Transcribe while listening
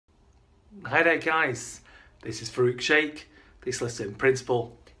Hi there guys, this is Farouk Sheikh, the solicitor in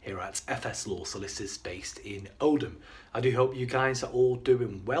principal here at F.S Law Solicitors based in Oldham. I do hope you guys are all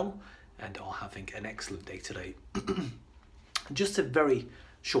doing well and are having an excellent day today. Just a very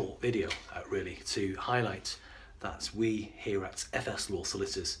short video really to highlight that we here at F.S Law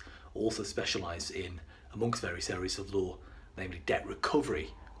Solicitors also specialise in, amongst various areas of law, namely debt recovery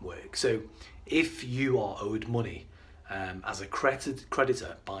work. So if you are owed money as a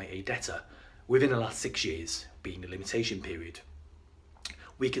creditor by a debtor within the last 6 years, being the limitation period,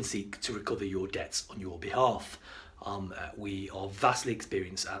 we can seek to recover your debts on your behalf. We are vastly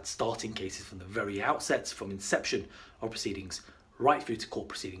experienced at starting cases from the very outset, from inception of proceedings right through to court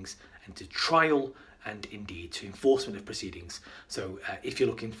proceedings and to trial and indeed to enforcement of proceedings. So if you're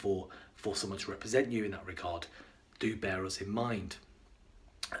looking for someone to represent you in that regard, do bear us in mind.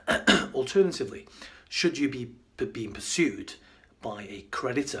 Alternatively, should you be being pursued by a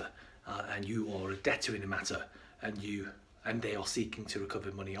creditor and you are a debtor in a matter and they are seeking to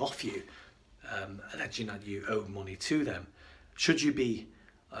recover money off you, alleging that you owe money to them, should you be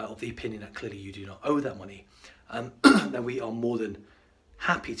of the opinion that clearly you do not owe that money, then we are more than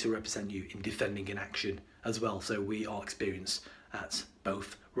happy to represent you in defending an action as well. So we are experienced at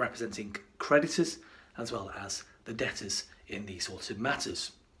both representing creditors as well as the debtors in these sorts of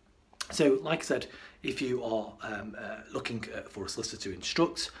matters. So, like I said, if you are looking for a solicitor to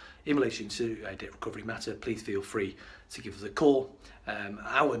instruct in relation to a debt recovery matter, please feel free to give us a call.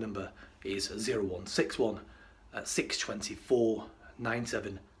 Our number is 0161 624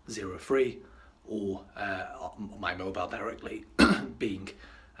 9703, or my mobile directly being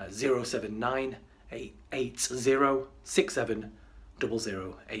 079 880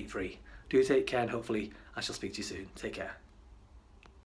 670083. Do take care, and hopefully I shall speak to you soon. Take care.